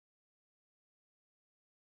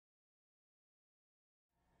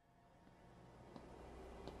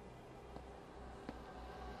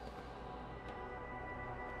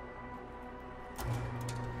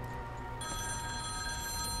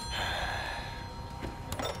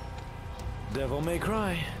Devil may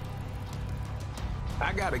cry.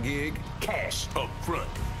 I got a gig. Cash up front.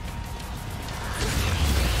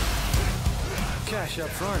 Cash up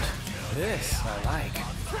front. This I like.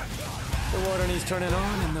 The water needs turning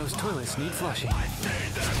on and those toilets need flushing.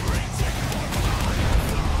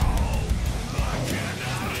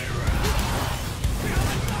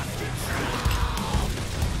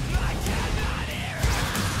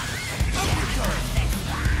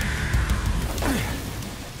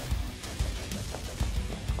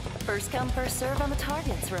 First come, first serve on the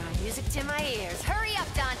targets, right? Music to my ears. Hurry up,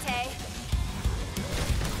 Dante!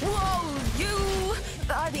 Whoa, you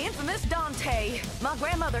are the infamous Dante. My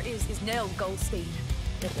grandmother is Nell Goldstein,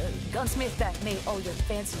 the gunsmith that made all your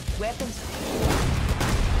fancy weapons.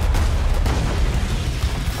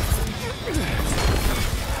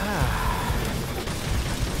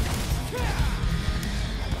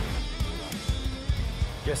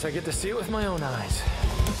 Guess I get to see it with my own eyes.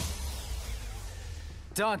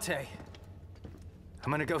 Dante,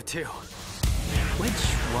 I'm gonna go too. Which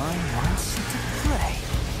one wants to play?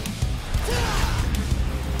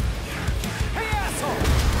 Hey, asshole!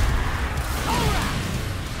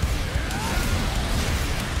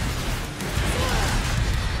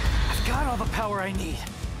 I've got all the power I need,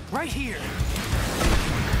 right here.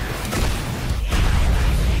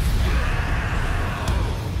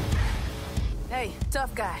 Hey,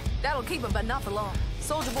 tough guy. That'll keep him, but not for long.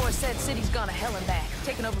 Soldier Boy said city's gone to hell and back,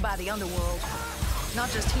 taken over by the underworld. Not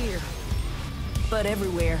just here, but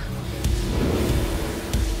everywhere.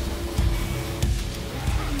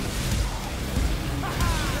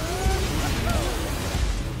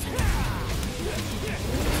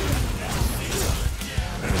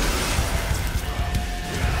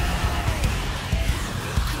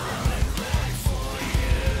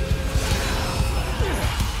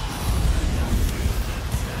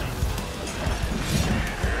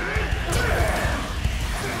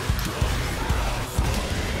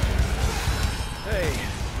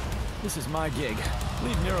 This is my gig.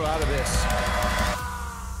 Leave Nero out of this.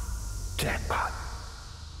 Jackpot.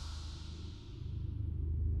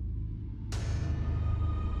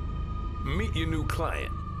 Meet your new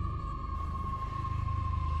client.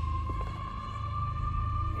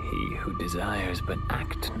 He who desires but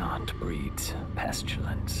act not breeds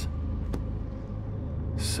pestilence.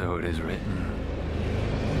 So it is written.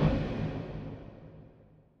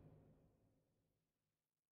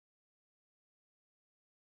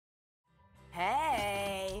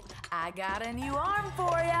 Hey, I got a new arm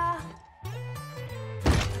for ya.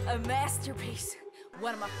 A masterpiece,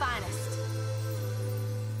 one of my finest.